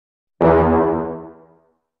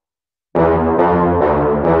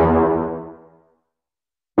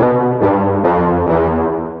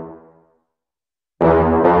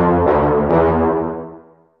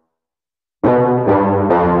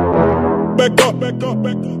back up, back up,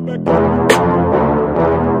 back up, back up.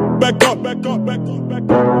 Back up, back up, back up, back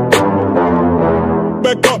up.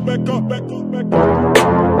 Back up, back up, back up, back up.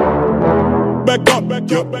 Back up,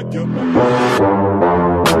 back up, back up, back up.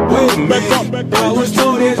 Wait a minute, I was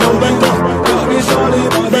told there's no back up. Got this all in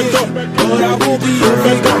my head, but I won't be a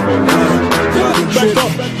back up. Got a trip,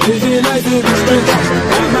 living life in the streets.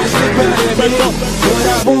 I might slip out of bed, but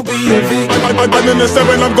I won't be a victim. I'm in the 7,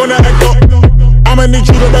 I'm gonna act up. I'ma need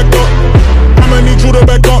you to back up. I'ma need you to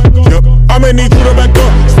back up. Yep. I'ma need you to back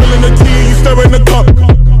up. Spilling the tea, you stirring the cup.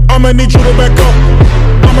 I'ma need you to back up.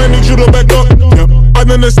 I'ma need you to back up. Yep. I'm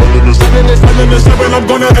in the 7, I'm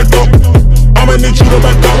gonna act up. I'ma need you to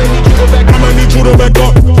back up. I'ma need you to back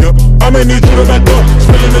up. Yep. I'ma need you to back up.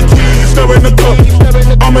 Spilling the tea, you stirring the cup.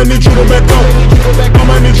 I'ma need you to back up.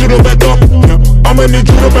 I'ma need you to back up. Yep. I'ma need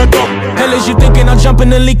you to back up. Hell is you thinking I'm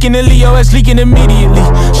jumping and leaking and Leo is leaking immediately.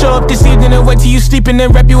 Show up this evening and wait till you sleeping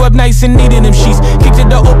and wrap you up nice and neat in them sheets. Kick to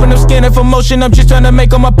the open, I'm scanning for motion, I'm just trying to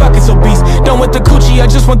make all my pockets obese. Don't want the coochie, I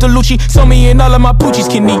just want the Lucci. So me and all of my poochies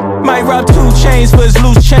can eat. Might rob 2 chains for his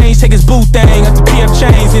loose change. Take his boo thing off the PF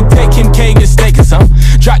chains and take him cake and steak or something.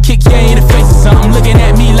 Drop kick yeah in the face or something. Looking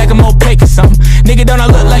at me like I'm opaque or something. Nigga don't I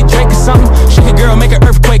look like Drake or something? Shake a girl, make an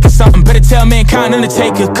earthquake or something. Better tell mankind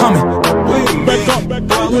Undertaker coming. Wait a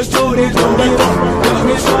minute, I was told there's no back up. Got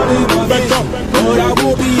this all in my head, but I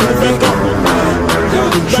won't be a victim.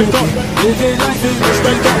 Got a trip, living life in the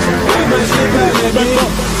streets. I might slip out of bed,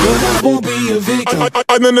 but I won't be a victim.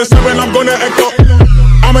 I'm in the 7, I'm gonna act up.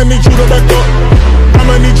 I'ma need you to back up.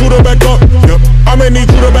 I'ma need you to back up. Yep. I'ma need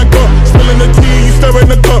you to back up. Spilling the tea, you stirring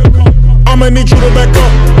the cup. I'ma need you to back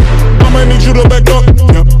up. I'ma need you to back up.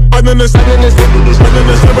 Yep. I'm in the 7,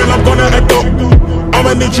 I'm gonna act up.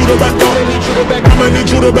 I'ma need you to back up. I'ma need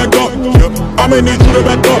you to back up. Yep. I'ma need you to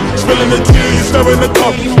back up. Spilling the tea, you stirring the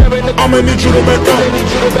cup. I'ma need you to back up.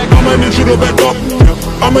 I'ma need you to back up. Yep.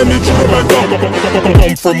 I'ma need you to back up.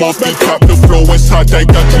 Come from off the top, the flow is hot, I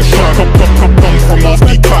got you shot. Come from off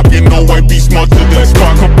the top, you know I be smarter than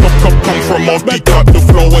Spock. Come from off the top, the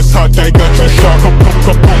flow is hot, I got you shot. Come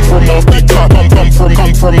from off the top, come from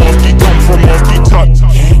off the top.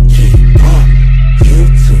 Can't keep up, you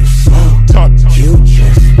too slow. Top. You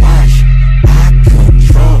just watch, I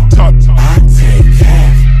control. Top. I take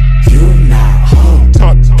half, you not hold.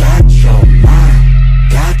 Top. Got your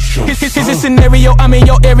mind, got your This is a scenario, I'm in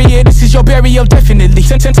your area, this is your burial, definitely.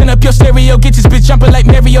 Turn up your stereo, get this bitch jumping like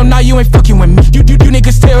Mario, now you ain't fucking with me. You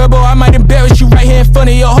niggas terrible, I might embarrass you right here in front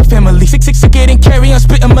of your whole family. Sick of getting carry on,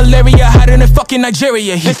 spitting malaria, hotter than fucking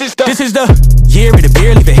Nigeria. This is the year of the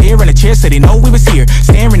beer, leave it here in the chair so they know we was here.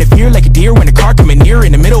 Staring in fear like a deer when the car coming near,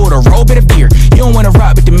 in the middle of the road, bit of beer. You don't wanna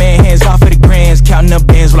rock with the man, hands off of the grands, counting up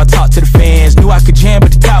bands while I talk to the fans. Knew I could jam,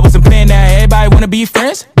 but the top wasn't playing, now everybody wanna be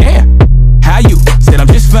friends? Yeah. How you? Said I'm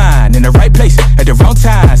just fine, in the right place, at the wrong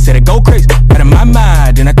time. Said I go crazy, out of my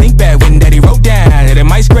mind. And I think back when daddy wrote down that it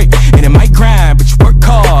might scrape and it might grind, but you work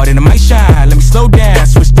hard and it might shine. Let me slow down,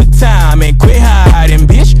 switch the time and quit hiding,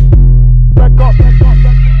 bitch. Back up, back up,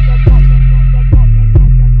 back up,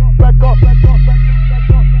 back up, back up,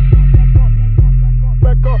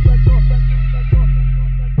 back up,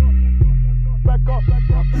 back up, back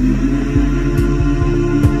up.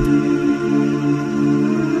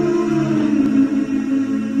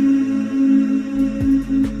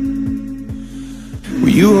 Will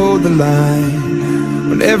you hold the line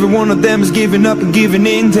when every one of them is giving up and giving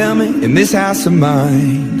in? Tell me, in this house of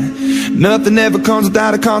mine, nothing ever comes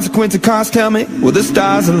without a consequence of cost. Tell me, will the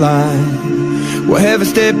stars align? Will heaven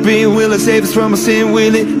step in? Will it save us from our sin?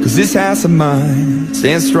 Will it? Cause this house of mine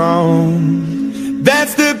stands strong.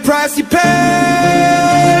 That's the price you pay.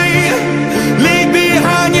 Leave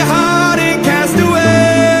behind your heart and cast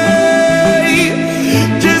away.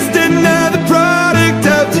 Just another product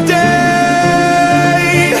of today.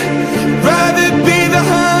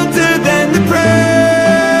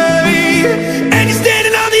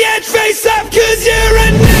 Face up, cause you're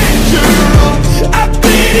a natural. I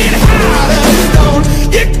bleed it hard as stone.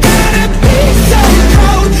 You gotta be so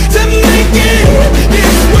cold to make it in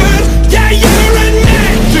this world. Yeah, you're a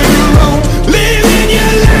natural. Living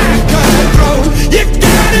your life control. You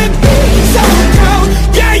gotta be so cold.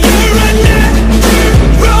 Yeah, you're a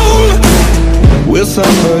natural. Will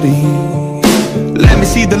somebody let me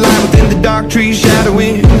see the light within the dark trees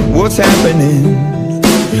shadowing what's happening?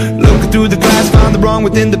 Looking through the glass, found the wrong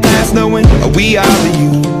within the past, knowing we are the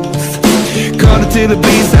youth. Caught until the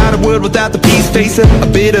bleeds out of world without the peace, facing a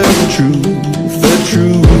bit of the truth, the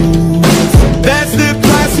truth. That's the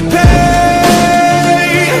price you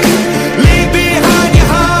pay. Leave behind your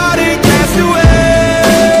heart and cast away.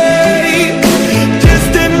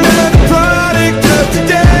 Just another product of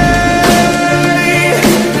today.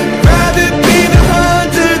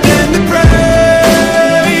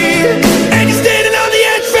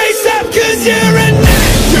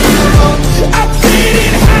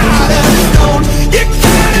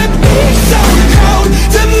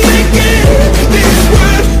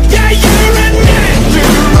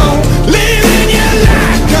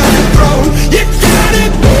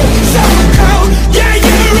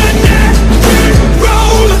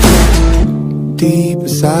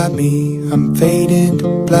 I'm fading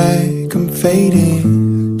to black, I'm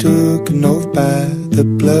fading. Took an oath by the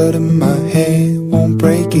blood in my hand, won't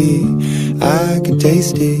break it, I can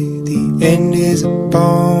taste it. The end is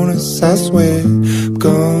upon us, I swear I'm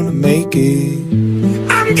gonna make it.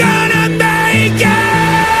 I'm gonna make it.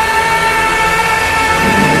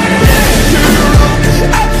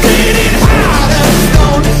 I'm feeling hot as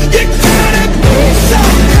stone. You gotta be so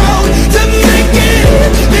cold to make it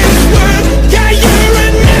in this world. Yeah, you're a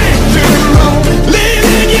natural,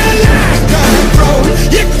 living your life control.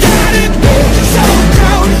 You gotta be so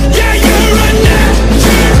cold. Yeah, you're a natural.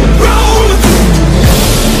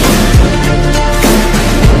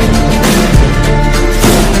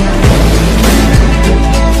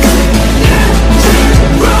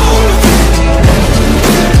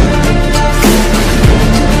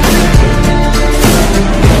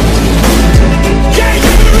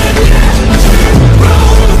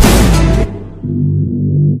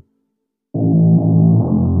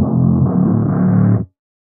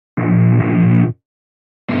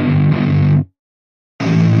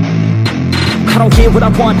 I don't get what I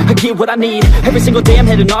want, I get what I need. Every single day I'm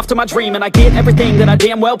heading off to my dream, and I get everything that I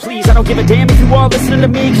damn well please. I don't give a damn if you all listening to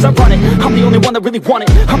me, cause I run it. I'm the only one that really want it,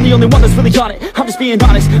 I'm the only one that's really on it. I'm just being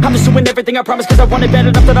honest, I'm just doing everything I promise, cause I want it bad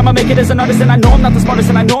enough that I'ma make it as an artist. And I know I'm not the smartest,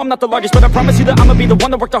 and I know I'm not the largest, but I promise you that I'ma be the one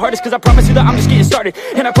that worked the hardest. Cause I promise you that I'm just getting started,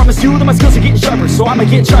 and I promise you that my skills are getting sharper. So I'ma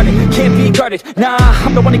get charted, can't be guarded. Nah,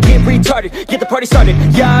 I'm the one to get retarded. Get the party started,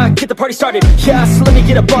 yeah, get the party started. Yeah, so let me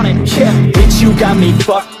get up on it, yeah. Bitch, you got me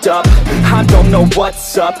fucked up, I don't know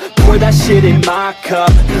what's up. Pour that shit in my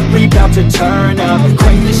cup, we bout to turn up.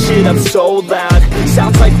 Crank this shit up so loud,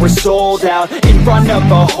 sounds like we're sold out. In front of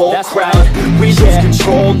a whole crowd, we lose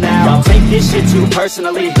control now. I'll take this shit too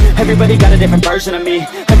personally. Everybody got a different version of me,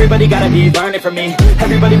 everybody gotta be learning from me.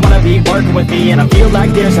 Everybody wanna be working with me, and I feel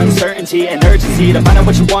like there's uncertainty and urgency to find out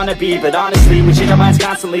what you wanna be. But honestly, we change our minds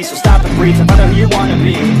constantly, so stop and breathe and find out who you wanna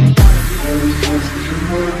be.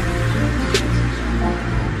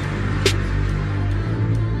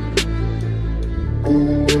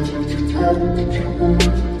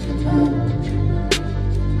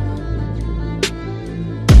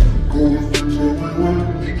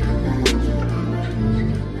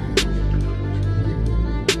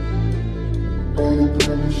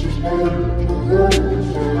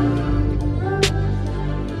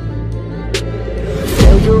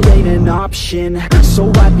 Failure ain't an option,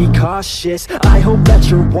 so I'd be cautious. I hope that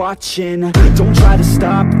you're watching, don't try to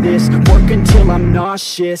stop this. Work until I'm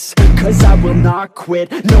nauseous, cause I will not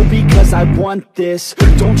quit. No, because I want this,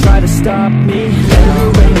 don't try to stop me.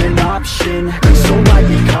 Failure ain't an option, so I'd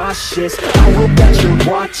be cautious. I hope that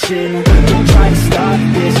you're watching, don't try to stop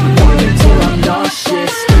this. Work until I'm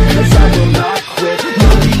nauseous, cause I will not quit. No,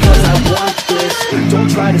 because I want this, don't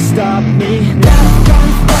try to stop me.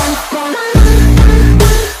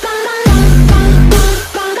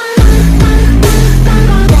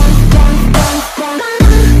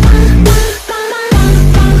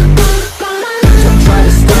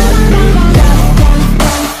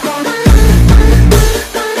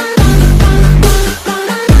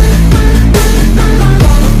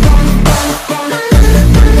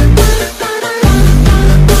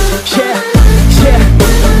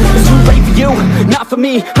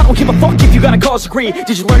 Me, I don't give a fuck if you got a college degree.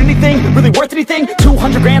 Did you learn anything? Really worth anything?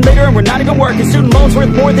 200 grand later and we're not even working. Student loans worth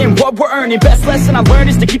more than what we're earning. Best lesson I learned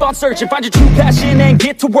is to keep on searching. Find your true passion and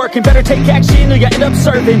get to work. And better take action or you end up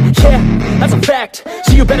serving. Yeah, that's a fact.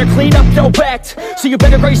 So you better clean up your act. So you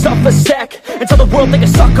better grab yourself a sack and tell the world they can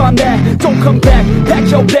suck on that. Don't come back, pack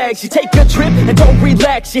your bags. You take a trip and don't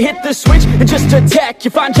relax. You hit the switch and just attack. You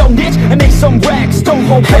find your niche and make some racks. Don't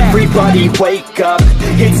hold back. Everybody wake up,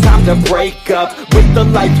 it's time to break up with the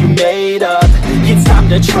life you made up. It's time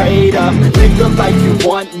to trade up, live the life you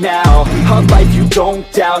want now, a life you don't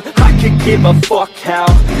doubt. I could give a fuck how,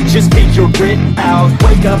 just get your grit out.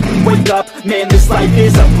 Wake up, man, this life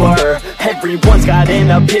is a blur. Everyone's got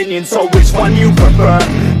an opinion, so which one you prefer?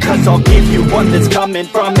 Cause I'll give you one that's coming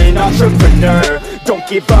from an entrepreneur. Don't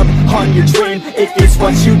give up on your dream if it's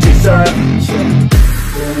what you deserve.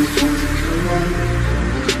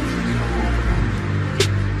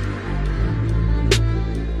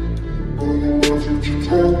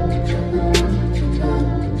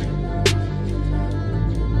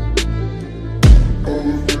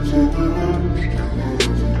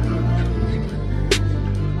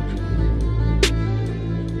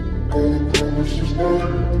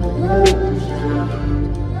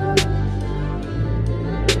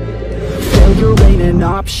 Failure ain't an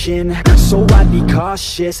option, so I'd be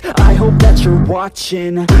cautious. I hope that you're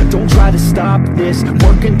watching. Don't try to stop this,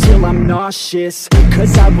 work until I'm nauseous.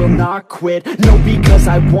 Cause I will not quit, no, because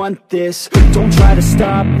I want this. Don't try to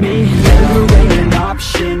stop me, failure ain't an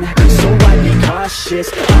option, so I'd be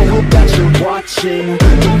cautious. I hope that you're watching.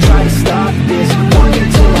 Don't try to stop this, work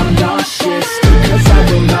until I'm nauseous. Cause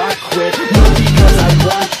I will not quit, no, because I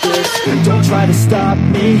want this. Don't try to stop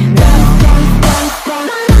me now.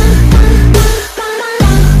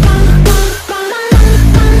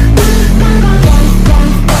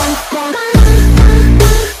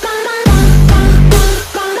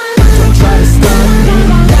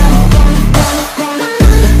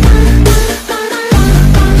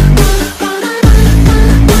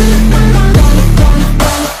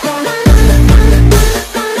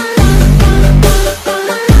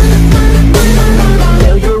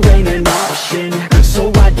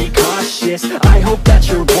 I hope that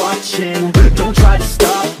you're watching. Don't try to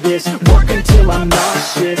stop this, work until I'm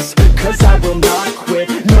nauseous. Cause I will not quit,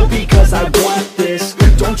 no, because I want this.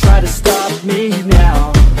 Don't try to stop me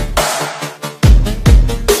now.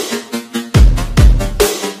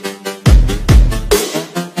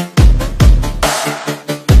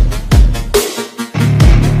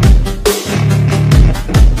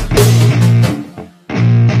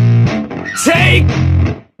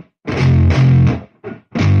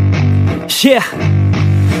 Yeah,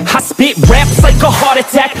 I spit raps like a heart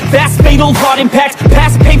attack, fast fatal heart impact,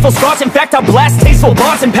 past painful scars. In fact, I blast tasteful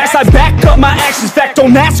bars and packs. I back up my actions, fact,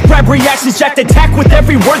 don't ask, grab reactions, jacked, attack with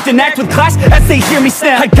every word, then act with class as they hear me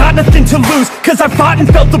snap. I got nothing to lose, cause I fought and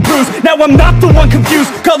felt the bruise. Now I'm not the one confused,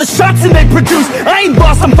 call the shots and they produce. I ain't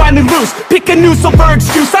lost, I'm finally loose, pick a new silver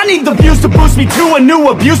excuse. I need the views to boost me to a new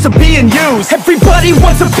abuse of being used. Everybody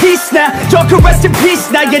wants a piece now, y'all can rest in peace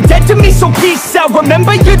now. You're dead to me, so peace out.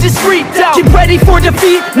 Remember, you're just freaked out. Get ready for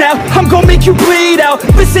defeat now, I'm gonna make you bleed out.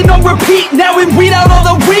 Listen on repeat now and weed out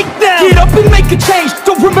all the weak now. Get up and make a change,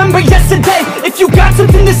 don't remember yesterday. If you got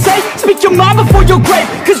something to say, speak your mind before your grave.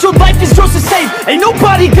 Cause your life is yours to save, ain't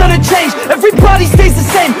nobody gonna change. Everybody stays the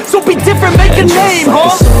same, so be different, make a name, huh?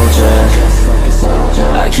 Soldier,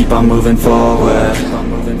 I keep on moving forward,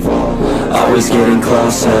 always getting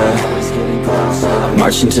closer. I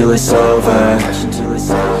march until it's over,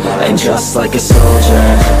 and just like a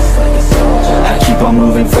soldier, I keep on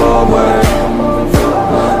moving forward,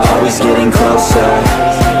 always getting closer.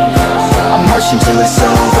 I march until it's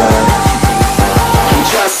over, and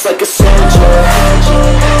just like a soldier,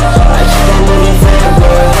 I keep on moving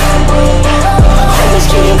forward, always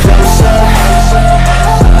getting closer.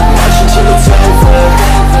 I march until it's over,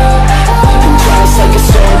 and just like a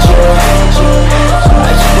soldier,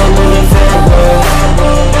 I keep on moving forward,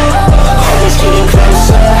 always getting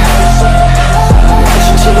closer. I march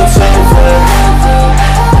until it's over.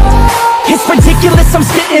 It's ridiculous, I'm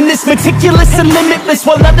spitting this meticulous and limitless,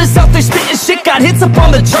 while others out there spitting shit got hits up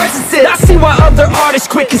on the charts and shit. I see why other artists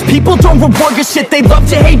quit, cause people don't reward your shit. They love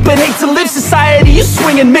to hate but hate to live. Society, you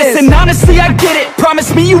swing and miss, and honestly I get it.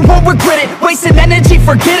 Promise me you won't regret it, wasting energy,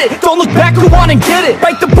 forget it. Don't look back, go on and get it.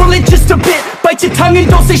 Bite the bullet just a bit, bite your tongue and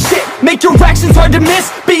don't say shit. Make your actions hard to miss,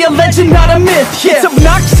 be a legend not a myth. Yeah. It's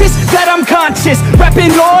obnoxious that I'm conscious,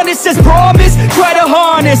 rapping honest as promise. Try to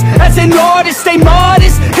harness, as an artist, stay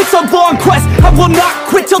modest. It's a long quest, I will not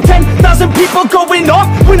quit till 10,000 people going off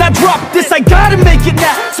when I drop this. I gotta make it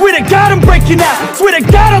now, swear to God I'm breaking out. Swear to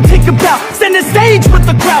God I'll take a bow, stand the stage with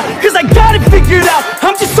the crowd. Cause I got it figured out,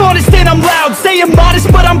 I'm just honest and I'm loud. Say I'm modest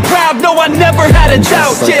but I'm proud, no I never had a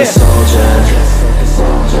doubt. Just like a soldier,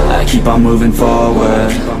 I keep on moving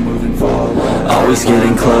forward, always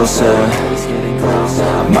getting closer.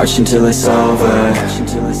 I march until it's over,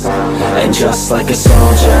 and just like a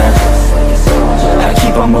soldier, I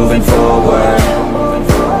keep on moving forward,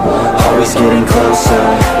 always getting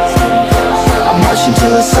closer. I march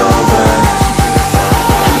until it's over,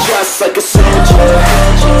 and just like a soldier,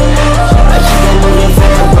 I keep on moving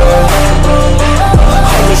forward,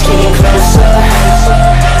 always getting closer.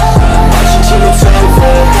 I march until it's over,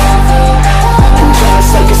 and just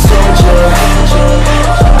like a soldier,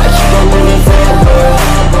 I keep on moving forward,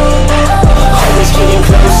 always getting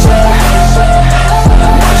closer. I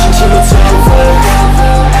march until it's over,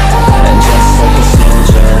 and just like a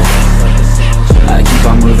soldier, I keep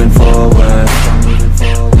on moving forward,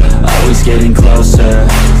 always getting closer.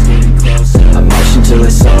 I march until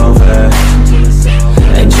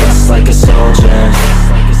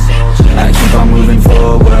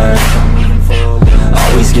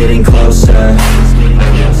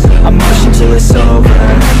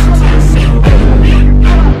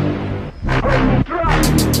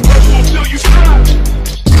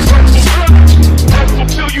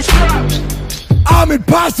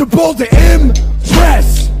impossible to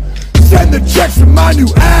impress. Send the checks to my new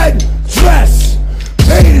address.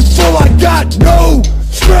 Paid in full, I got no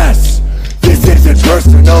stress. This isn't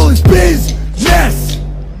personal, it's business,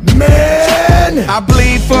 man. I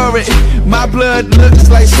bleed for it, my blood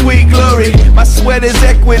looks like sweet glory. My sweat is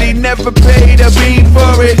equity, never paid a bean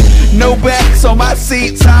for it. No backs on my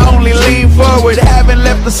seats, I only lean forward. Haven't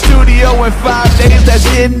left the studio in 5 days, that's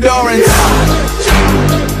endurance.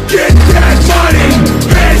 Get that money,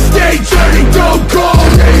 and stay dirty, don't call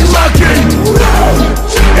me lucky.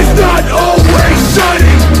 It's not always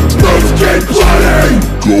sunny, roads get bloody.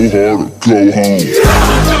 Go hard or go home.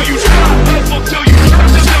 Until you drop, until you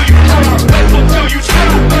drop, until you drop, until you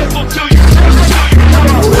drop, until you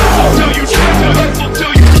drop,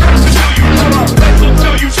 until you drop, until you drop,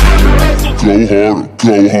 until you drop. Go hard or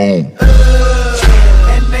go home.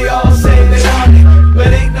 And they all say they on it,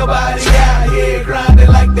 but ain't nobody out here grinding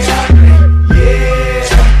like they hungry.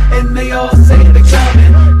 Yeah, and they all say they're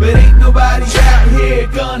coming, but ain't nobody out here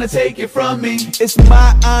gonna take it from me. It's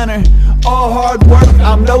my honor, all hard work,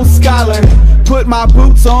 I'm no scholar. Put my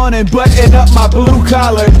boots on and button up my blue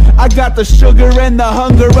collar. I got the sugar and the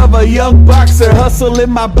hunger of a young boxer. Hustle in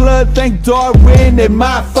my blood, thank Darwin and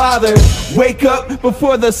my father. Wake up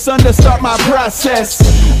before the sun to start my process.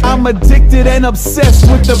 I'm addicted and obsessed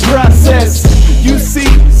with the process. You see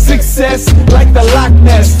success like the Loch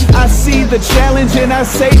Ness. I see the challenge and I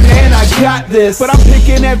say, man, I got this. But I'm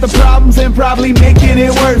picking at the problems and probably making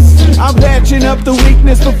it worse. I'm patching up the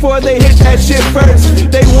weakness before they hit that shit first.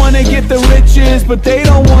 They wanna get the riches, but they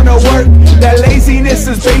don't wanna work. That laziness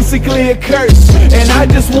is basically a curse, and I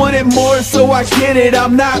just want it more, so I get it.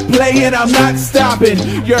 I'm not playing, I'm not stopping.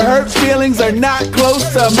 Your hurt feelings are not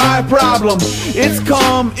close to my problem. It's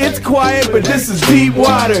calm, it's quiet, but this is deep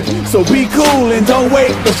water. So be cool and don't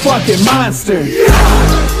wake the fucking monster.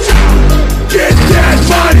 Get that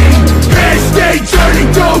money, and stay dirty,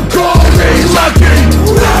 don't call me lucky.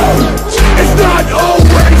 It's not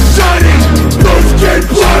always sunny, roads get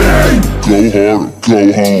bloody. Go hard or go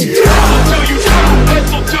home. Until you drop,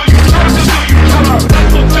 until you drop, until you drop, until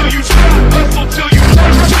you drop, until you drop,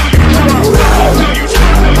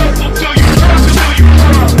 until you drop, until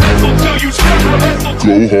you drop, until you drop.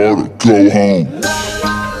 Go hard or go home.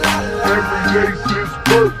 Every day since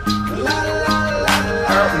birth,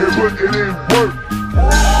 out here putting in work.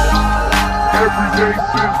 Every day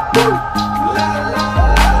since birth,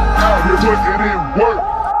 out here putting in work.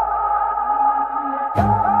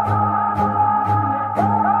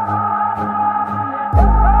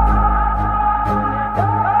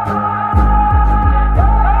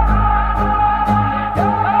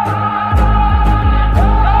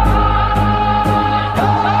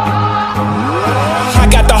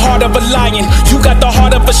 Of a lion, you got the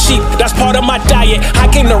heart of a sheep. That's part of my diet. I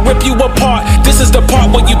came to rip you apart. This is the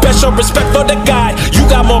part where you best show respect for the God. You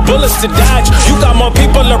got more bullets to dodge. You got more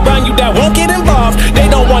people around you that won't get involved. They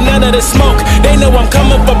don't want none of the smoke. They know I'm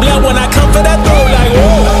coming for blood when I come for that throw. Like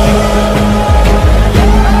whoa,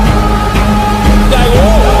 like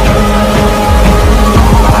whoa.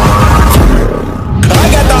 I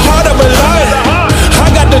got the heart of a lion.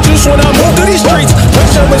 I got the juice when I move through these streets.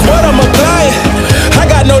 Pressure is what I'm applying. I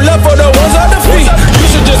got no love for the ones on the feet. You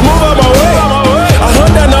should just move out my way. I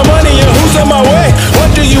hunt down the money and who's in my way. What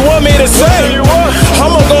do you want me to say?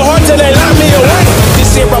 I'ma go hard till they lock me away.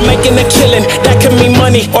 This year I'm making a killing. That could mean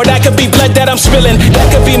money, or that could be blood that I'm spilling. That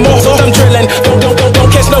could be more, so I'm drilling. Don't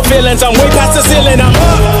catch no feelings. I'm way past the ceiling. I'm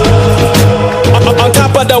up on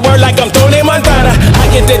top of the world like I'm Tony Montana. I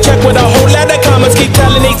get the check with a whole lot of comments. Keep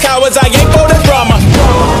telling these cowards I ain't for the drama.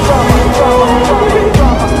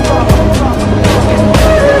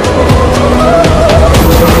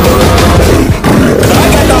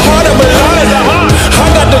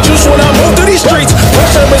 Juice when I move through these streets.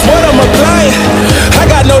 Pressure is what I'm applying. I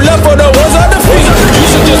got no love for the ones on the feet. You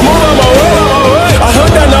should just move on my way. I hunt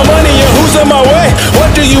down the money and who's in my way. What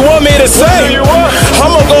do you want me to say?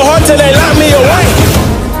 I'ma go hard till they lock me away.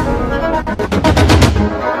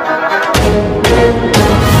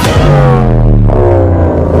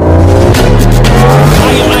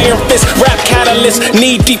 I am Iron Fist, rap catalyst,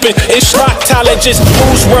 knee deep in instructologist.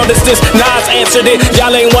 Whose world is this? Nas answered it.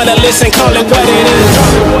 Y'all ain't wanna listen, call it what it is.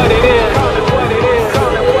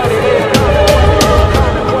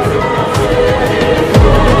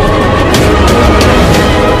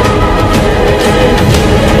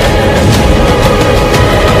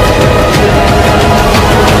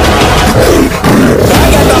 I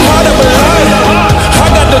got the heart of a lion. I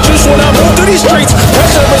got the juice when I move through these streets.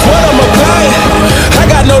 Pressure is what I'm applying. I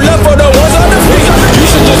got no love for the ones on the feet. You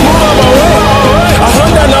should just move on my way. I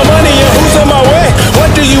hunt down the money and who's in my way. What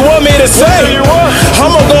do you want me to say?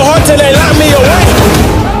 I'm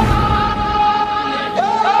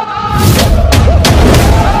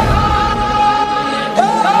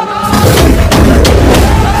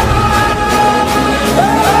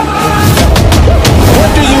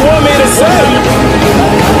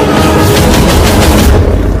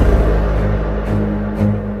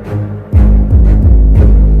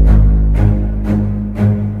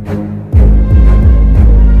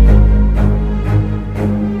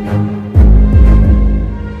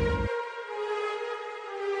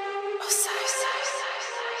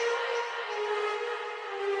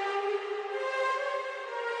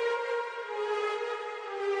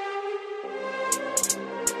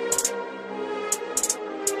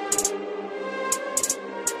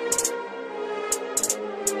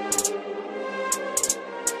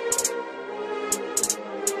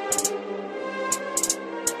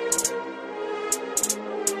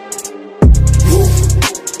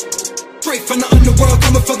from the underworld,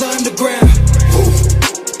 coming for the underground.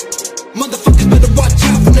 Motherfuckers better watch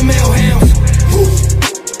out from the male hounds.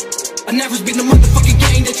 I never been the motherfucking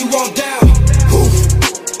gang that you all down.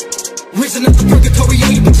 Risen up the purgatory,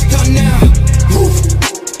 all you bitches done now.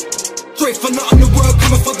 Straight from the underworld,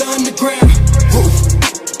 coming for the underground.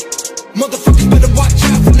 Motherfuckers better watch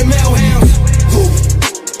out from the male hounds.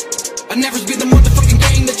 I never been the motherfucking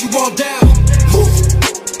gang that you all down.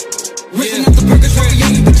 Risen up the purgatory,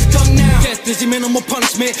 all you bitches done now. Death is your minimal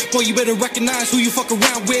punishment. Boy, you better recognize who you fuck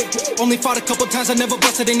around with. Only fought a couple times, I never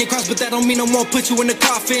busted in your cross, but that don't mean I won't put you in the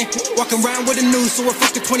coffin. Walking around with a noose, so a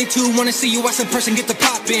fucking 22. Wanna see you ass in person, get the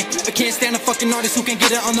poppin'. I can't stand a fucking artist who can't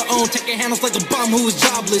get it on their own. Taking handles like a bum who is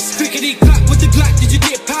jobless. Crickety clock with the Glock, did you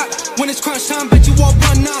get popped? When it's crunch time, bet you all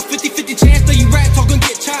run off. 50-50 chance that you rats all gon'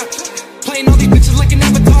 get chopped. Playing all these bitches like an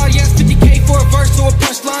avatar, yes, 50K for a verse or a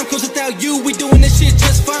punchline. Cause without you, we doing this shit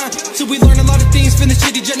just fine. So we learn a lot of things from the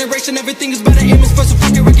shitty generation. Everything is better image for some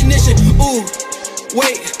fucking recognition. Ooh,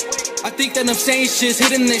 wait, I think that I'm saying shit's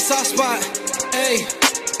hidden in their soft spot. Ayy,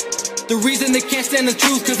 the reason they can't stand the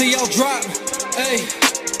truth cause they all drop. Ayy,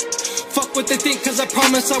 fuck what they think cause I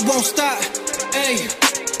promise I won't stop. Ayy,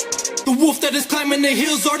 the wolf that is climbing the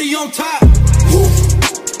hills already on top.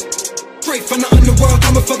 Straight from the underworld,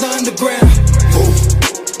 coming for the underground.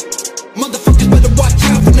 Motherfuckers better watch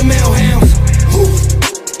out from the male hounds.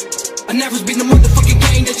 I never been the motherfucking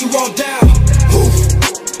gang that you all down.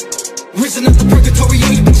 Risen up the purgatory,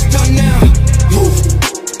 all you bitches done now.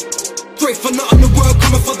 Straight from the underworld,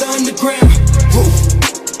 coming for the underground.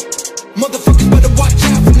 Motherfuckers better watch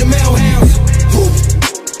out from the male hounds.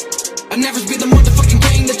 I never been the motherfucking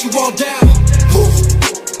gang that you all down.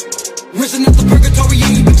 Risen up the purgatory,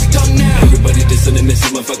 all you bitches done now. Everybody dissing and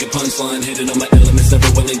missing my fucking punchline. Hitting on my elements,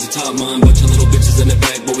 never willing to top mine. Bunch of little bitches in the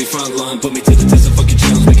back, but we front line. Put me to the test of fucking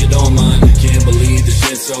challenge, make it all mine. Can't believe this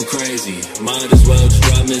shit's so crazy. Might as well just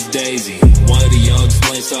drop Miss Daisy. Why do y'all just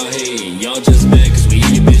play so hating? Y'all just mad cause we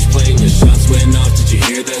eat your bitch plate. Your shots went off, did you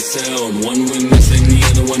hear that sound? One went missing, the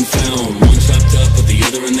other one found. One chopped up, but the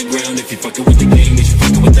other in the ground. If you fucking with the gang, then you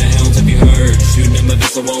fucking with the hounds. Have you heard? Shooting at my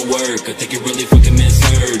vessel won't work. I think you really fucking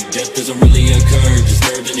misheard. Death doesn't really occur.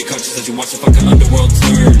 Disturbed in your conscience as you watch the fucking underworld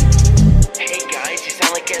turn. Hey guys, you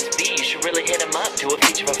sound like SB. You should really hit him up, do a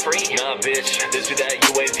feature for free. Nah bitch, this be that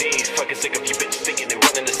UAV. Fucking sick of you bitches thinking they're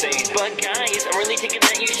running the scene. But guys, I'm really thinking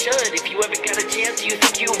that you should. If you ever got a chance, do you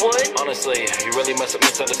think you would? Honestly, you really must have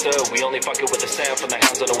misunderstood. We only fucking with the sound from the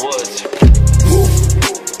hounds in the woods.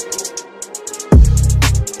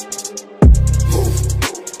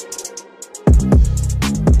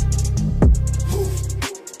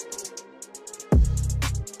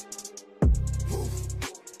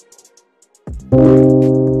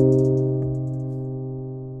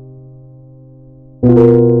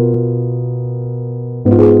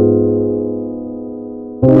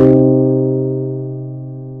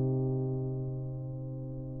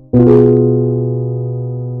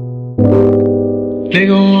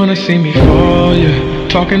 Nigga wanna see me fall, yeah.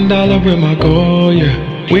 Talking dollar with my goal,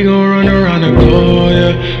 yeah. We gon' run around the globe,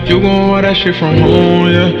 yeah. You gon' want that shit from home,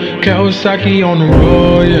 yeah. Kawasaki on the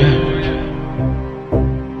road, yeah.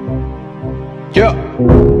 Yeah.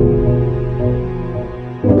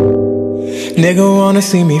 Nigga wanna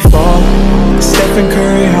see me fall. Stephen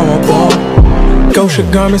Curry, how I ball. Gosha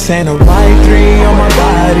garments and a white 3 on my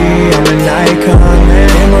body. I'm an icon, man.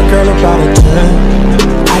 And my girl about a 10.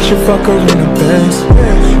 I should fuck her in a Benz.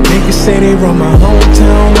 Niggas say they run my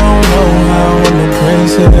hometown. I don't know how. I'm the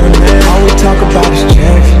prince of the man. All we talk about is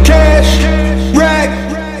check. Cash, rack,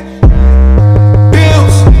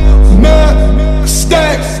 bills, nut,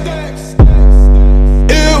 stacks.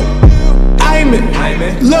 Ew, I'm in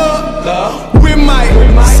love with my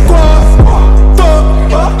squad.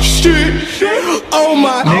 Fuck, shit, oh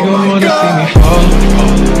my god. Nigga wanna see me fall.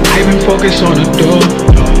 I been focused on the door.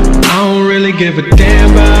 I don't really give a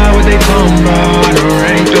damn about what they talking about. I done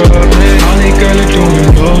ranked up, man. All they girls are doing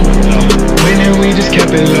low. Winning, we just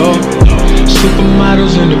kept it low.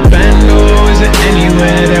 Supermodels in the bando. Is there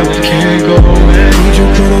anywhere that we can't go, man? We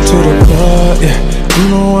just put her to the club, yeah. You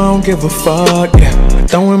know I don't give a fuck, yeah.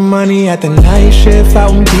 Throwing money at the night shift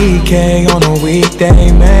out in BK on a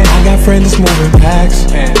weekday, man. I got friends that's moving packs.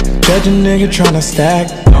 Judge a nigga tryna stack.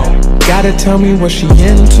 Gotta tell me what she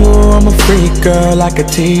into. I'm a freak girl, I could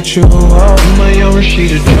teach you. Oh, you my young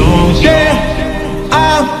Rashida Jones. Yeah,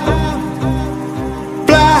 I'm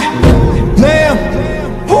fly, lamb,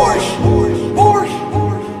 Porsche,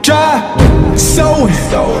 drive, sewing,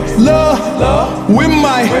 love with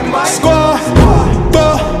my squad.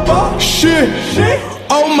 Fuck, shit,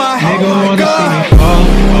 oh my god. Nigga wanna see me fall.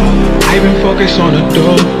 I been focused on the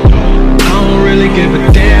door. I don't really really give a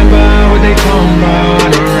damn about what they talking about. I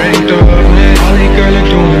done ranked up, man. All these girls are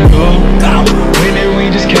doing low. Winning, we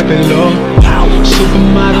just kept it low.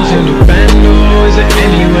 Supermodels in the bando. Is there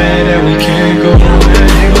anywhere that we can't go? Man,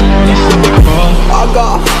 they gon' wanna see me fall. I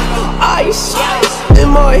got ice in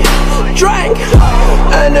my drink,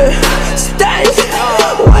 and it stank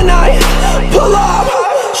when I pull up.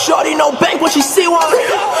 Shorty no bank when she see one.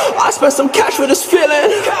 I spent some cash for this feeling.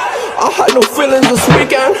 I had no feelings this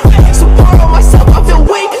weekend. Support on myself, I feel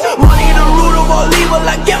weak. Money the root of all evil.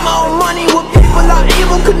 I get my own money with people like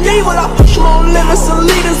evil Knievel. I push my own limits and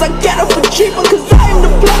leaders. I get it for cheaper, cause I am the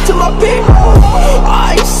blood to my people.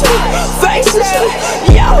 Ice, faces,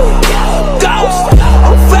 yeah, ghost.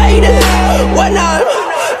 I'm faded when I'm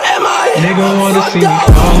Nigga wanna see me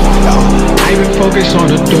fall. I been focused on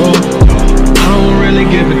the door. I don't really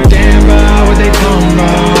give a damn about what they talking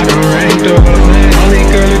about. I done ranked up, man. All these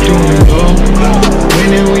girls are doing low.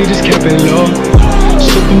 Winning, we just kept it low.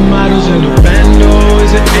 Supermodels in the bando.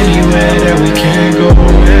 Is there anywhere that we can't go?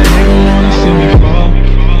 Man, nigga wanna see me fall.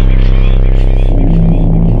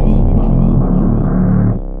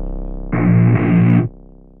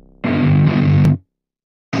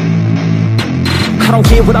 I don't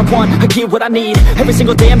get what I want, I get what I need. Every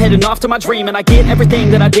single day I'm heading off to my dream, and I get everything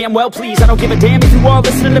that I damn well please. I don't give a damn if you all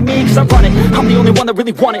listening to me, cause I run it. I'm the only one that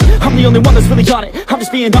really want it. I'm the only one that's really on it. I'm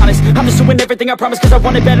just being honest. I'm just doing everything I promise, cause I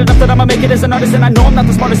want it bad enough that I'ma make it as an artist. And I know I'm not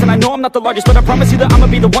the smartest, and I know I'm not the largest, but I promise you that I'ma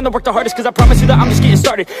be the one that worked the hardest, cause I promise you that I'm just getting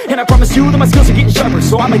started. And I promise you that my skills are getting sharper,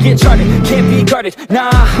 so I'ma get charted. Can't be guarded,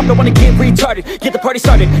 nah, I'm the one to get retarded. Get the party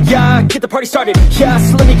started, yeah, get the party started. Yeah,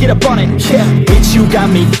 so let me get up on it, yeah. Bitch, you got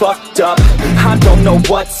me fucked up. I don't know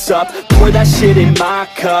what's up. Pour that shit in my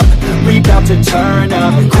cup. We bout to turn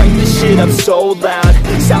up. Crank this shit up so loud.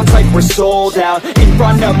 Sounds like we're sold out in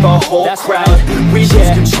front of a whole crowd. We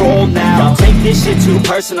lose control now. Don't take this shit too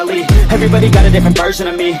personally. Everybody got a different version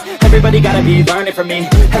of me. Everybody gotta be learning from me.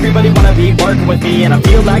 Everybody wanna be working with me. And I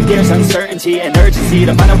feel like there's uncertainty and urgency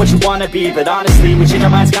to find out what you wanna be. But honestly, we change our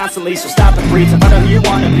minds constantly, so stop and breathe to find out who you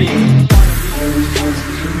wanna be.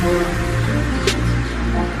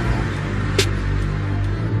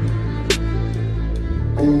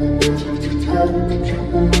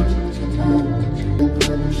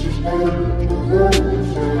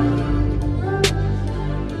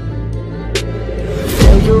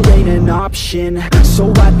 Failure ain't an option,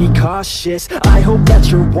 so I'd be cautious. I hope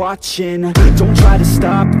that you're watching. Don't try to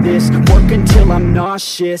stop this, work until I'm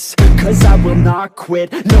nauseous. Cause I will not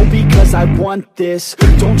quit, no, because I want this.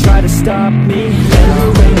 Don't try to stop me,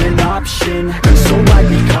 failure ain't an option, so I'd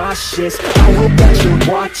be cautious. I hope that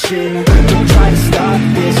you're watching. Don't try to stop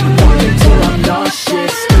this, work until I'm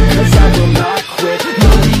nauseous. Cause I will not quit, no,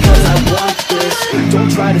 because I want this.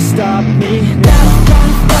 Don't try to stop me now.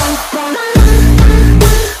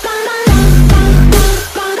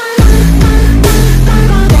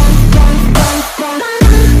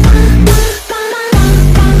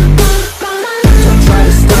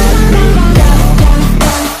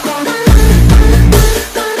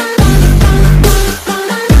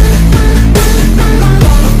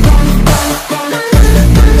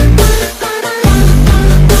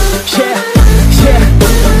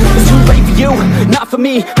 Not for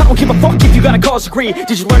me, I don't give a fuck if you got a college degree.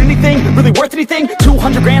 Did you learn anything, really worth anything?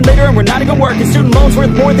 200 grand later and we're not even working. Student loans worth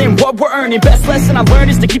more than what we're earning. Best lesson I learned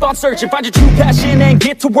is to keep on searching. Find your true passion and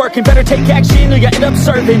get to work. And better take action or you end up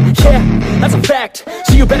serving. Yeah, that's a fact.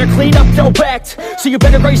 So you better clean up your act. So you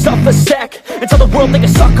better raise up a sack and tell the world they can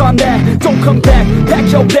suck on that. Don't come back,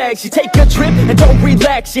 pack your bags. You take a trip and don't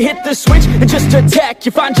relax. You hit the switch and just attack.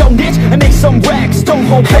 You find your niche and make some racks. Don't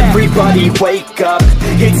hold back. Everybody wake up,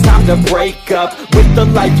 it's time to break up with the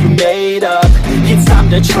life you made up. It's time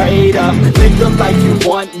to trade up, live the life you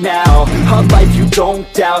want now, a life you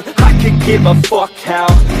don't doubt. I could give a fuck how,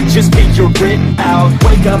 just figure it out.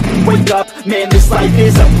 Wake up, man, this life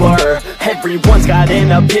is a blur. Everyone's got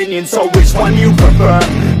an opinion, so which one you prefer?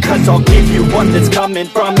 Cause I'll give you one that's coming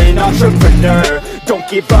from an entrepreneur. Don't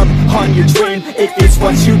give up on your dream if it's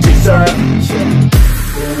what you deserve.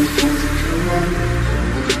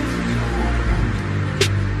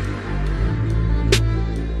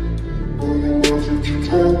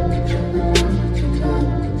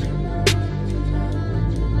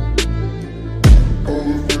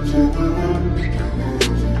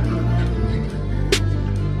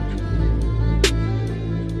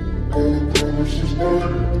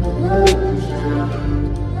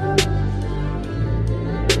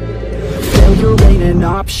 Failure ain't an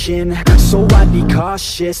option, so I'd be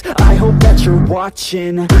cautious. I hope that you're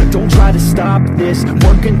watching. Don't try to stop this,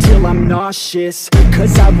 work until I'm nauseous,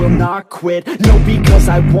 cause I will not quit, no, because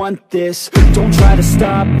I want this. Don't try to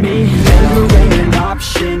stop me, never ain't an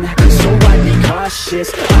option, so I'd be cautious.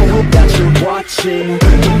 I hope that you're watching.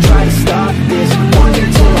 Don't try to stop this, work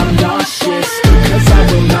until I'm nauseous, cause I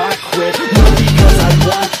will not quit, no, because I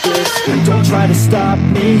want this. Don't try to stop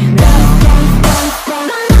me now.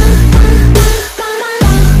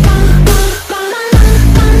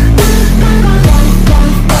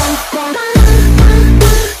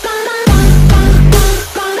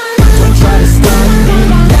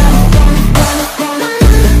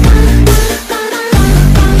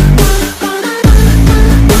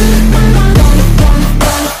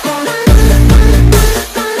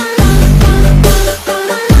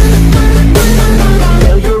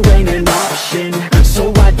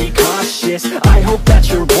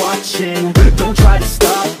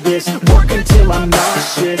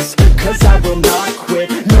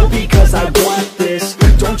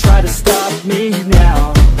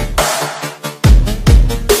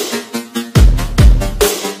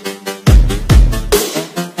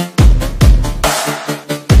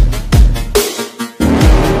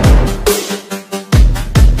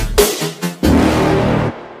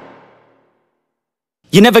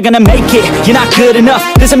 You're never gonna make it, you're not good enough.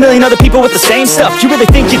 There's a million other people with the same stuff. You really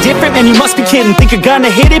think you're different? Man, you must be kidding. Think you're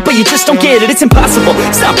gonna hit it, but you just don't get it. It's impossible,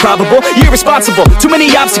 it's not probable, you're irresponsible. Too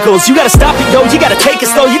many obstacles, you gotta stop it, yo. You gotta take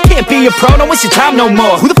it slow, you can't be a pro. Don't waste your time no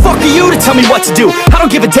more. Who the fuck are you to tell me what to do? I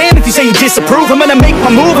don't give a damn if you say you disapprove. I'm gonna make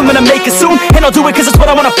my move, I'm gonna make it soon, and I'll do it cause it's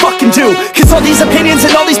what I wanna fucking do. Cause all these opinions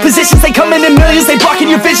and all these positions, they come in millions, they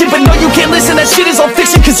blocking your vision. But no, you can't listen, that shit is all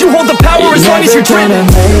fiction. Cause you hold the power as long as you're dreaming.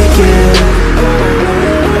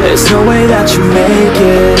 There's no way that you make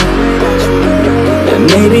it, and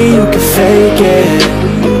maybe you can fake it,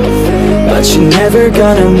 but you're never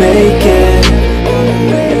gonna make it.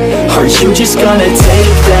 Aren't you just gonna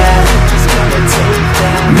take that?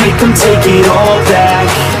 Make them take it all back.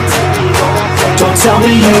 Don't tell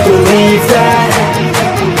me you believe that.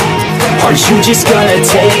 Aren't you just gonna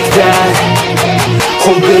take that?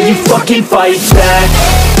 Or will you fucking fight back?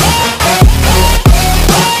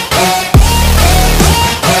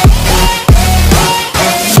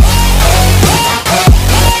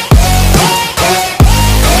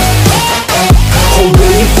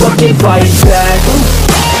 Fucking fight back.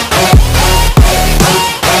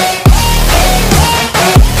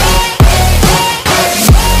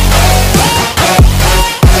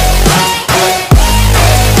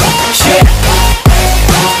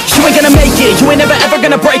 You ain't never ever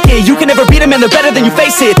gonna break it. You can never beat them and they're better than you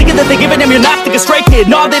face it. Thinking that they give a damn, you're not thinking straight, kid.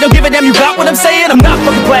 No, they don't give a damn, you got what I'm saying? I'm not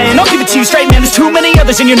fucking playing, I'll give it to you straight, man. There's too many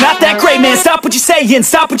others and you're not that great, man. Stop what you're saying,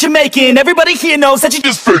 stop what you're making. Everybody here knows that you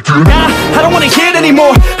just faking. Nah, I don't wanna hear it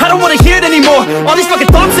anymore, I don't wanna hear it anymore. All these fucking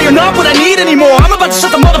thoughts, they are not what I need anymore. I'm about to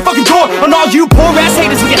shut the motherfucking door on all you poor ass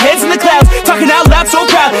haters with your heads in the clouds, talking out loud so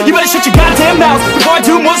proud. You better shut your goddamn mouth before I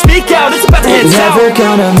do more speak out. It's about to head south. You're never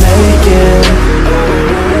gonna make it.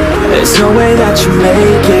 There's no way that you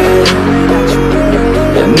make it,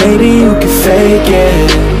 and maybe you can fake it,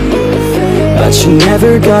 but you're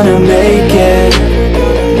never gonna make it.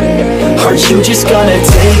 Aren't you just gonna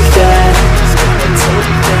take that?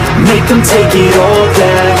 Make them take it all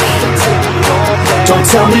back. Don't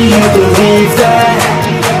tell me you believe that.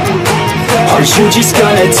 Aren't you just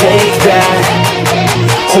gonna take that?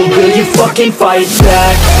 Or will you fucking fight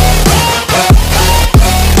back?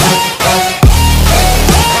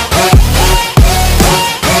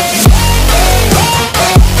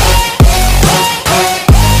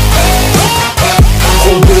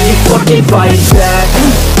 Fucking fight back.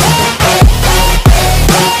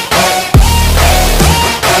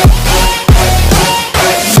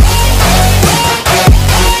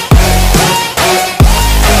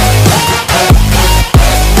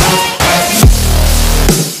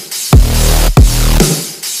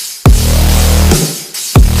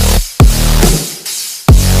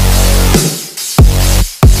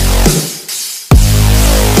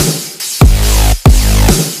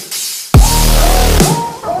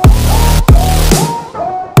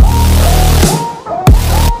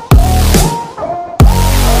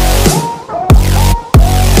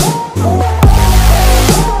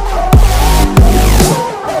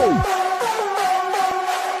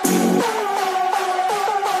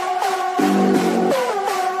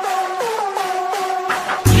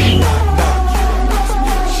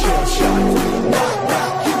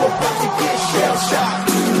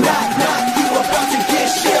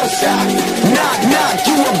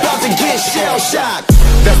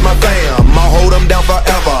 That's my fam, I'll hold them down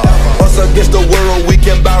forever. Us against the world,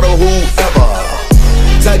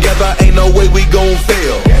 together, ain't no way we gon'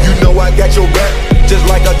 fail. You know I got your back, just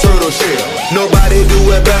like a turtle shell. Nobody do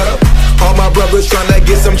it better. All my brothers tryna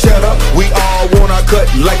get some cheddar. We all wanna cut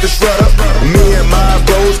like the shredder. Me and my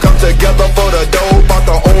bros come together for the dough. Bought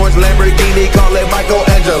the orange Lamborghini, call it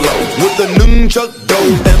Michelangelo. With the nunchuck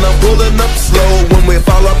dough, and I'm pulling up slow. When we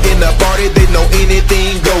fall up in the party, they know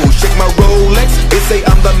anything goes. Shake my Rolex, they say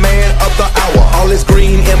I'm the man of the hour. All this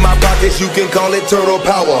green in my pockets, you can call it turtle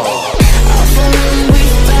power. We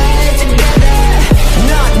fight together.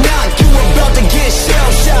 Knock, knock, you about to get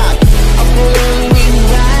shell-shocked. We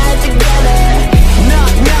ride together.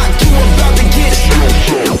 Knock, knock, you about to get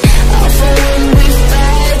shell-shocked. We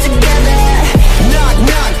fight together. Knock,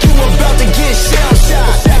 knock, you about to get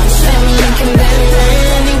shell-shocked. We can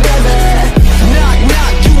bend together. Knock,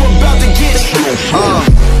 knock, you about to get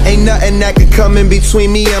shell-shocked. Ain't nothing that could come in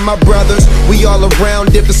between me and my brothers. We all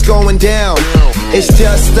around if it's going down. It's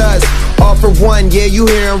just us. All for one, yeah, you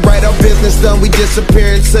hearin' right. Our business done, we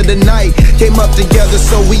disappear into the night. Came up together,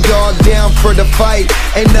 so we all down for the fight.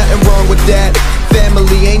 Ain't nothing wrong with that.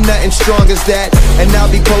 Family, ain't nothing strong as that. And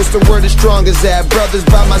I'll be posted where the strong as that. Brothers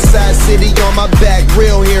by my side, city on my back.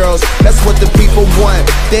 Real heroes, that's what the people want.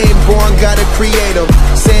 They ain't born, gotta create them.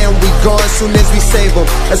 Saying we gone soon as we save them.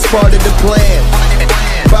 That's part of the plan.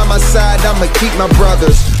 By my side, I'ma keep my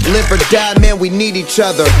brothers. Live or die, man, we need each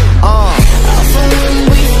other. We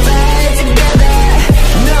fight together.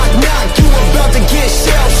 Knock, knock, you about to get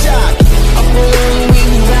shell-shocked. We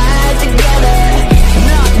ride together.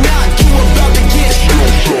 Knock, knock, you about to get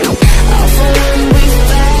shell-shocked. We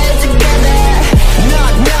fight together.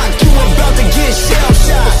 Knock, knock, you about to get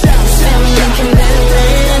shell-shocked. We can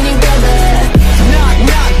bend together. Knock,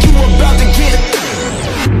 knock, you about to get.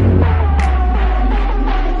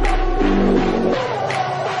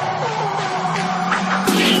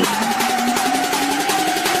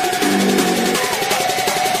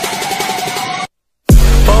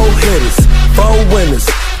 Four winners.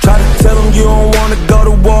 Try to tell them you don't wanna go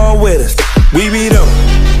to war with us. We beat them.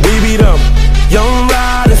 Young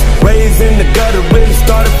riders, raised in the gutter, really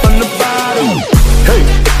started from the bottom. Hey,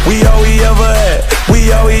 we all we ever had,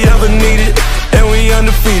 we all we ever needed, and we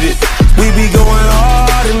undefeated. We be going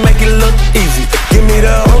hard and make it look easy. Give me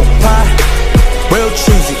the whole pie, real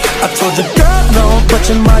cheesy. I told you, girl, no, but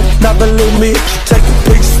you might not believe me. She taking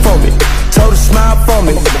pictures for me, told her smile for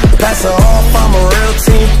me. Pass her off, I'm a real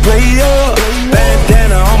team player.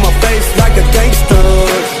 Bandana on my face like a gangster.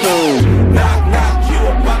 Knock, knock, you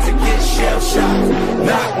about to get shell-shocked.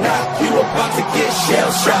 Knock, knock, you about to get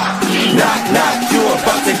shell-shocked. Knock, knock, you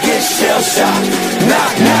about to get shell-shocked.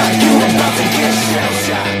 Knock, knock, you about to get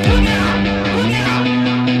shell-shocked.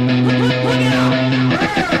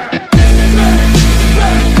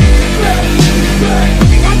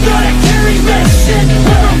 I'm gonna carry this shit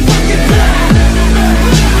when I'm fucking back.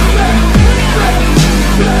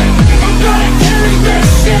 I'm gonna carry this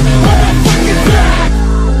shit when I'm fucking back.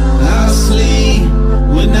 I'll sleep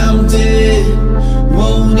when I'm dead,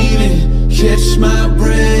 won't even catch my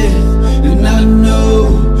breath. And I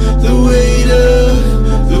know the weight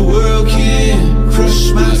of the world can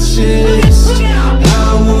crush my chest.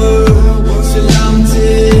 I work till I'm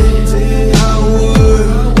dead. I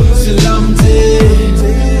work till I'm dead.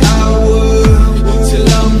 I work till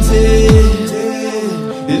I'm dead.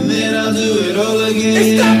 And then I'll do it all again.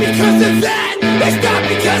 It's not because of that, it's not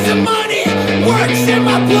because of money. Works in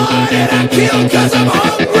my blood and I kill cause I'm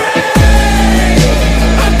hungry.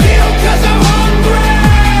 I kill cause I'm hungry.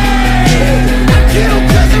 I kill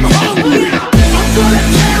cause I'm hungry. I'm gonna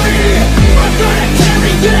carry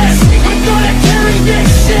this. I'm gonna carry this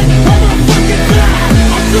shit on my fucking back.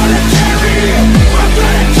 I'm gonna carry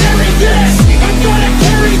this. I'm gonna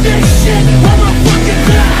carry this shit on my fucking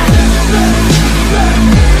back.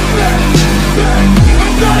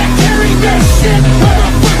 I'm gonna carry this shit on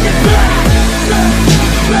my fucking back.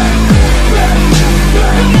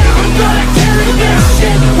 I'm gonna carry this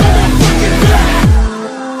shit on my fucking back.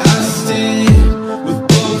 I stand with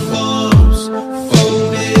both arms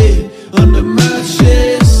folded under my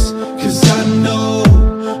chest, cause I know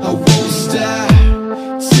I won't stop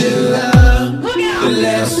till I'm the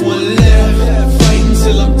last one left. Fighting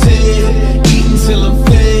till I'm dead, eating till I'm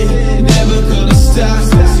fed, never gonna stop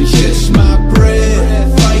to catch my breath.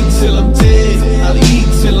 Fight till I'm dead, I'll eat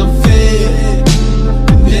till I'm fed,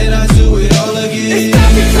 and then I do it all again. It's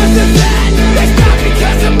not because of that, it's not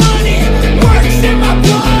because of money. Works in my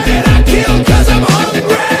blood and I kill cause I'm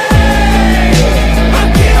hungry. I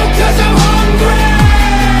kill cause I'm hungry.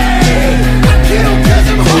 I kill cause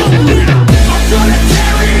I'm hungry. I'm gonna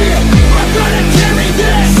carry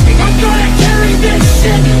this. I'm gonna carry this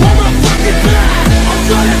shit on my fucking back. I'm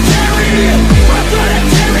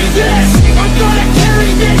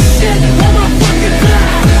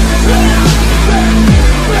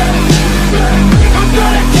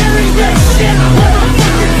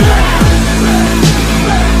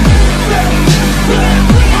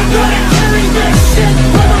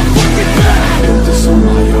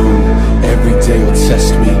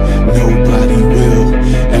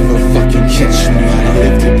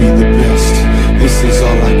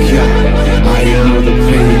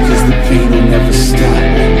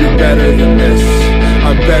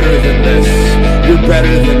better than this. You're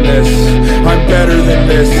better than this. I'm better than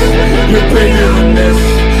this. You're bigger than this.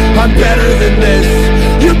 I'm better than this.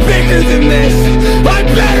 You're bigger than this. I'm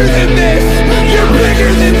better than this. You're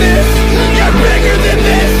bigger than this. You're bigger than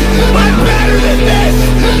this. I'm better than this.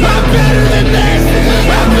 I'm better than this.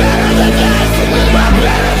 I'm better than this. I'm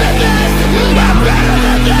better than this. I'm better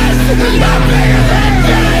than this. I'm bigger than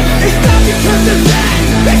this. It's not because of that.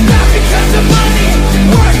 It's not because of money.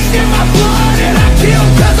 Works in my blood and I kill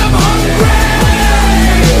cause I'm hungry.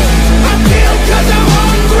 I kill cause I'm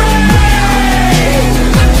hungry.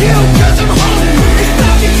 I kill cause I'm hungry. It's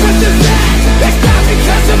not because of that. It's not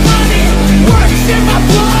because of money. Works in my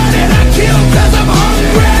blood and I kill cause I'm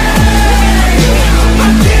hungry. I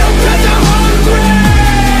kill cause I'm hungry.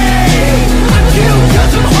 I kill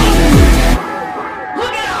cause I'm hungry.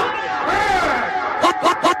 Look out!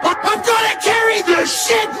 I'm gonna carry this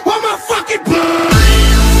shit on my fucking blood.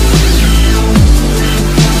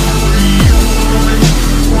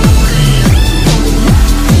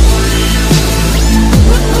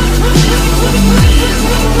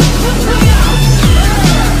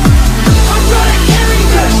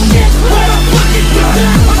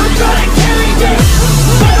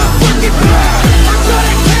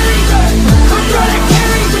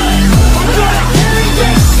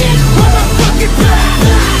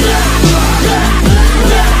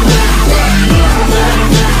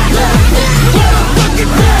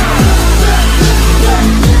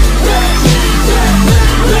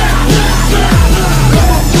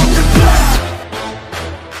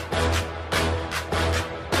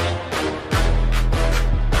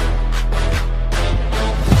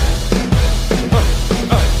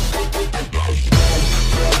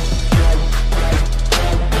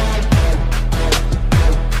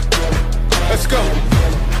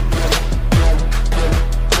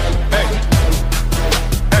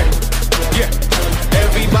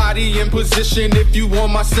 If you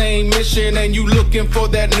on my same mission and you looking for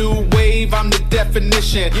that new wave, I'm the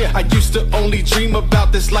definition. I used to only dream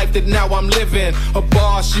about this life that now I'm living. A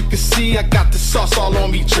boss, you can see I got the sauce all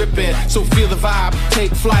on me dripping. So feel the vibe,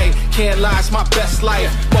 take flight. Can't lie, it's my best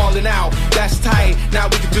life. Balling out, that's tight. Now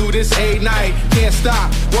we can do this a night. Can't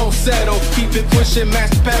stop, won't settle. Keep it pushing,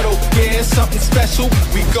 max pedal. Yeah, it's something special.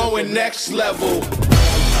 We going next level.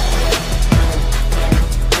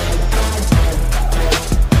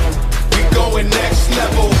 Going next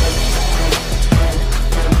level.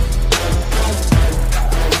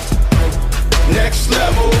 Next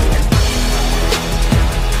level.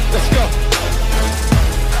 Let's go.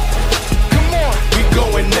 Come on. We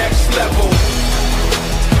going next level.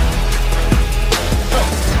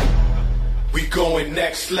 We going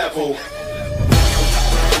next level.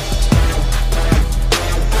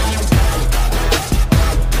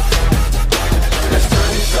 Let's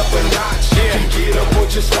turn this up a notch. Yeah. Get up or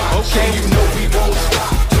just watch. Okay, you know we won't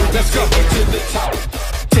stop. Let's go to the top.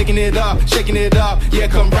 Taking it up, shaking it up. Yeah,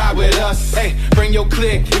 come ride with us. Hey, bring your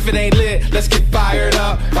click. If it ain't lit, let's get fired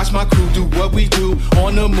up. Watch my crew do what we do.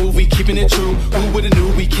 On the move, we keeping it true. Who would've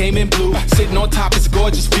knew we came in blue? Sitting on top, it's a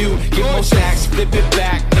gorgeous view. Get more stacks, flip it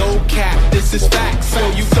back. No cap, this is fact. So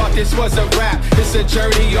you thought this was a rap? It's a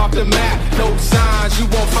journey off the map. No signs you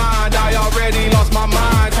won't find. I already lost my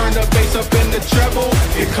mind. Turn the bass up in the treble.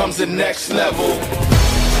 Here comes the next level.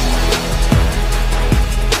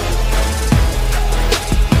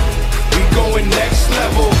 Going next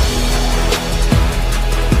level.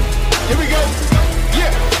 Here we go.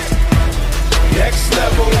 Yeah. Next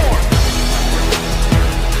level.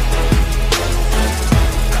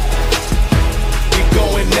 We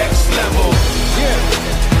going next level. Yeah.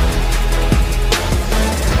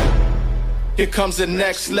 Here comes the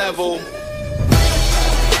next level.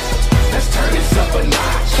 Let's turn this up a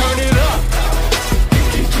notch. Turn it up. You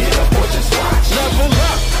can get up or just watch. Level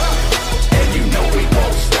up. And you know we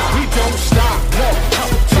won't stop. We don't stop, no,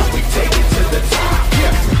 till we take it to the top.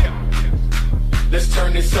 Yeah. Let's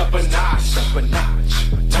turn this up a notch. Up a notch.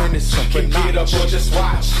 Turn this up a notch. Get up or just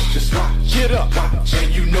watch. Just watch. Get up. Watch.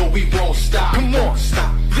 And you know we won't stop. Come on,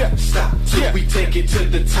 stop. Yeah, stop. Till we take it to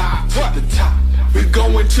the top. To the top. We're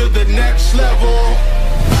going to the next level.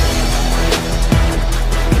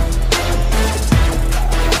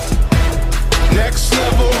 Next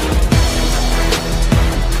level.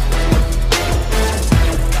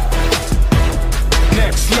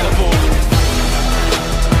 Next level.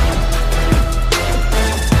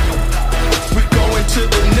 We're going to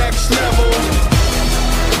the next level.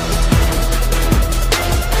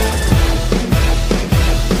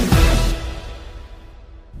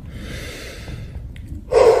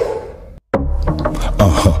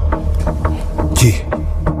 Yeah.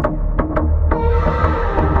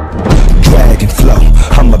 Dragon flow.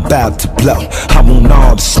 blow. I want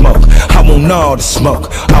all the smoke, I want all the smoke.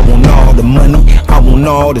 I want all the money, I want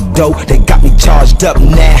all the dough. They got me charged up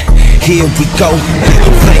now, here we go.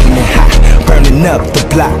 I'm flaming hot, burning up the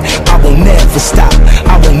block. I will never stop,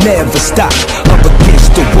 I will never stop. Up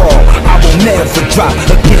against the wall, I will never drop.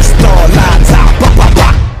 Against all odds,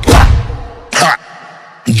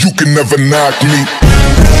 you can never knock me.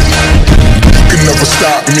 You can never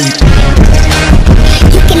stop me.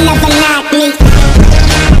 You can never knock me.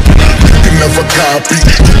 You can never copy.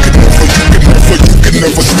 You can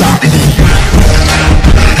never stop me.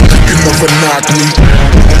 You can never knock me.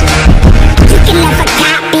 You can never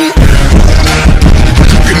copy.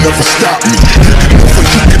 You can never stop me.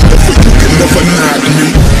 You can never knock me.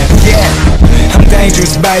 Yeah, I'm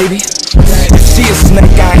dangerous, baby. If she a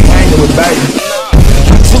snake, I ain't hanging with, baby.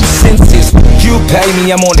 2 senses, you pay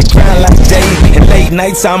me, I'm on the ground like Davey. And late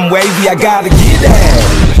nights I'm wavy, I gotta get down.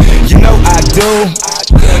 You know I do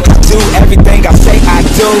everything I say I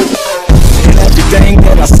do. And everything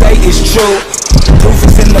that I say is true. Proof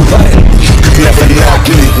is in the button. You can never knock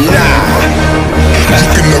me, nah. You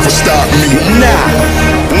can never stop me, nah.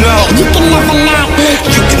 No, you can never knock me.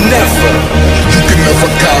 You can never. You can never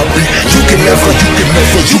copy. You can never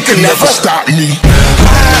stop me. You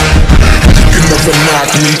can never knock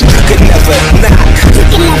me. You can never knock. You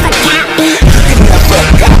can never copy. You can never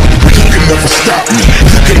copy. You can never stop me.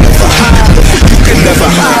 You can never hide. You can never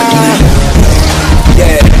hide me.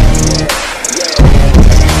 Yeah.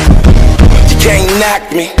 You can't knock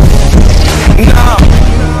me. No.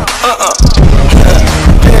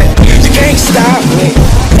 You can't stop me.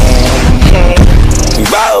 We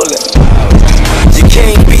rollin'. You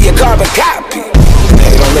can't be a carbon copy.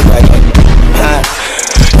 They don't look like me.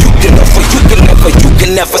 You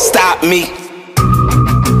can never stop me.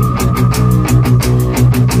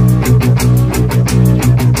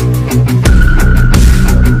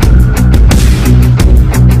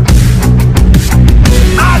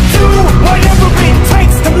 I do whatever it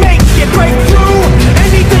takes to make it break through.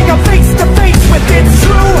 Anything I'm face to face with, it's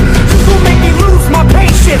true. You gon' make me lose my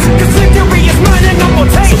patience, 'cause victory is mine and I'm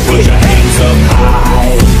gonna take it. So put your hands up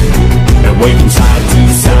high and wave them side to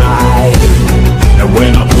side. And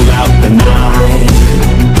when I pull out the knife,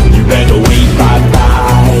 you better wait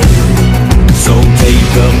bye-bye. So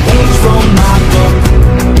take a page from my book,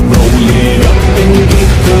 roll it up and get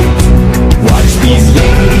cooked. Watch these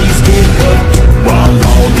ladies get hooked, while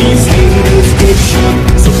all these haters get shook.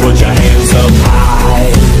 So put your hands up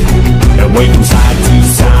high and wave them side to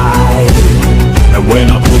side. And when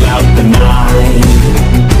I pull out the knife,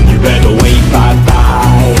 you better wait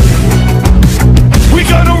bye-bye. We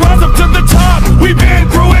gonna rise up to the top, we've been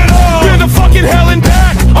through it all. Been to fucking hell and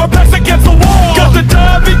back, our backs against the wall. Got the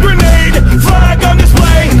diving grenade, flag on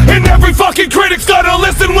display. And every fucking critic's gonna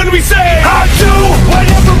listen when we say I do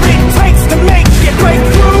whatever it takes to make it break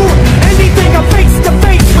through. Anything I'm face to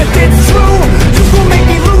face with, it's true. You gon' make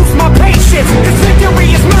me lose my patience, 'cause victory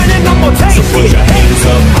is mine and I'm gonna take it. So put your hands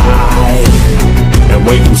up high and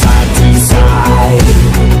wave them side to side.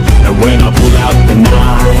 And when I pull out the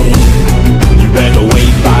knife, you better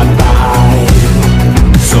wait bye-bye.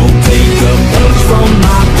 So take a page from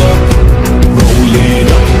my book, roll it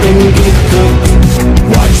up and get cooked.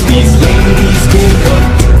 Watch these ladies get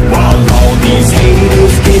hooked, while all these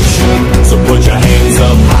haters get shook. So put your hands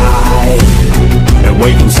up high and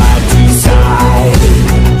wave them side to side.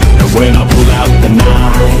 And when I pull out the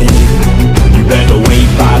knife, you better wait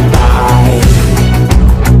bye-bye.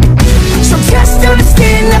 So just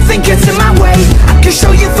understand, nothing gets in my way. I can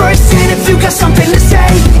show you firsthand if you got something to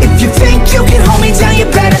say. If you think you can hold me down, you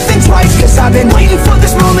better think twice, 'cause I've been waiting for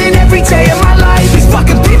this moment every day of my life. These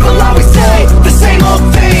fucking people always say the same old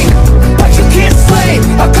thing, but you can't slay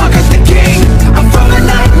or conquer the king. I'm from a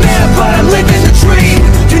nightmare, but I'm living the dream.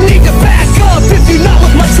 You need to back up if you're not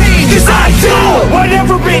with my team, 'cause I do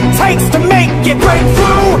whatever it takes to make it break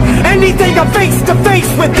through. Anything I'm face to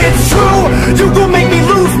face with, it's true. You gon' make me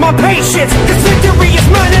lose my patience, 'cause victory is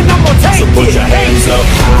mine and I'm gonna take it. So put your hands up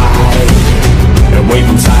high and wave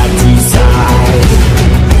them side to side.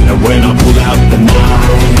 And when I pull out the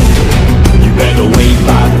knife, you better wait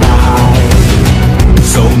bye-bye.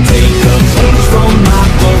 So take a page from my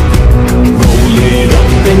book, roll it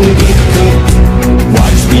up and get cooked.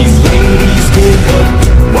 Watch these ladies get hooked,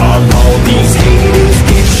 while all these haters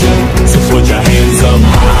get shook. So put your hands up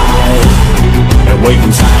high and wave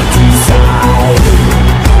them side to side.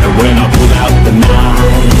 And when I pull out the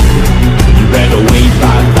knife, you better wait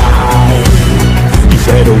bye-bye. You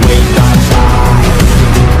better wait bye-bye.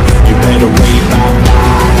 You better wait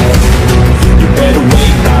bye-bye.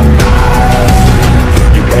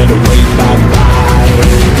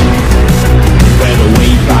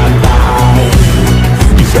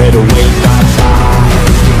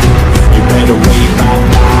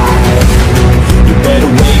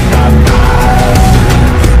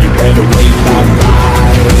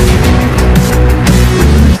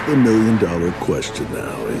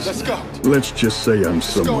 Let's just say I'm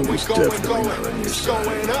someone who's definitely not on your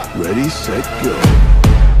side. Ready, set, go.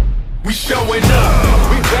 We showing up,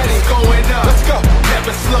 we ready, going up. Let's go,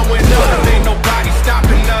 never slowing up. Ain't nobody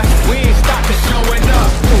stopping us. We ain't stopping, showing up.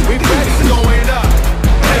 We ready, going up,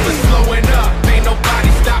 never slowing up. Ain't nobody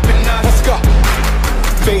stopping us. Let's go.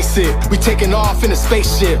 Face it, we taking off in a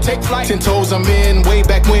spaceship. Take flight. 10 toes I'm in, way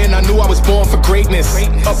back when I knew I was born for greatness.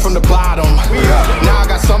 Up from the bottom, now I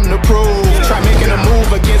got something to prove. Try making a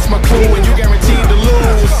move against my crew and you guaranteed to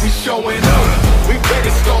lose. We showing up, we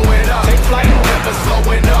ready, going up. Take flight, never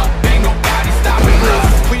slowing up. Ain't nobody stopping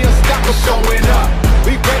us. We unstoppable, showing up.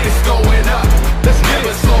 We ready, going up. Let's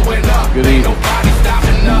never slowing up. Ain't nobody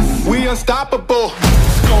stopping us. We unstoppable,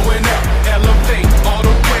 going up. Elevate all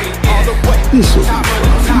the way, all the way. Top of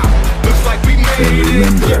the top, looks like we made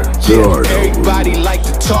it. Everybody like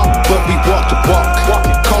to talk, but we walk the walk.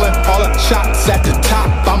 Calling all the shots at the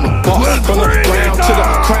top. I'm the boss. From the ground to the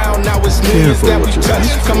crown, now it's millions that we touch.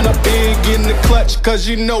 Coming up big in the clutch, cause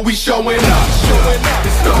you know we showing up. Showing up,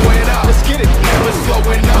 it's going up. Let's get it, never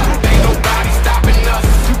slowing up. Ain't nobody stopping us.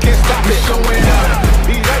 You can't stop it, showing up.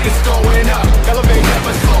 Be ready, it's going up. Elevate,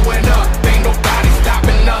 never slowing up. Ain't nobody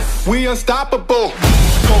stopping us. We unstoppable.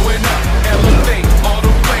 Going up, elevate all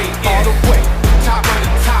the way, all the way. Top of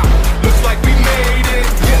the top, looks like we made it.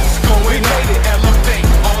 Yes, going up, elevate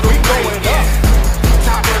all the way, yeah.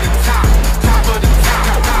 Top of the top, top of the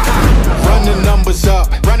top. Run the numbers up,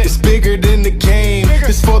 run it's bigger than the game.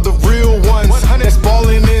 It's for the real ones that's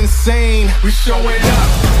balling insane. We showing up,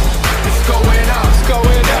 it's going up, it's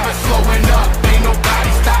going up, it's slowing up. Ain't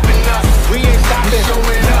nobody stopping us. We ain't stopping. We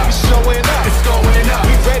showing up, it's showing up, it's going up.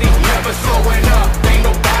 We ready, never slowing up. Ain't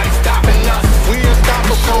nobody stopping us. We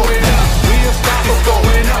unstoppable, showing up. We unstoppable.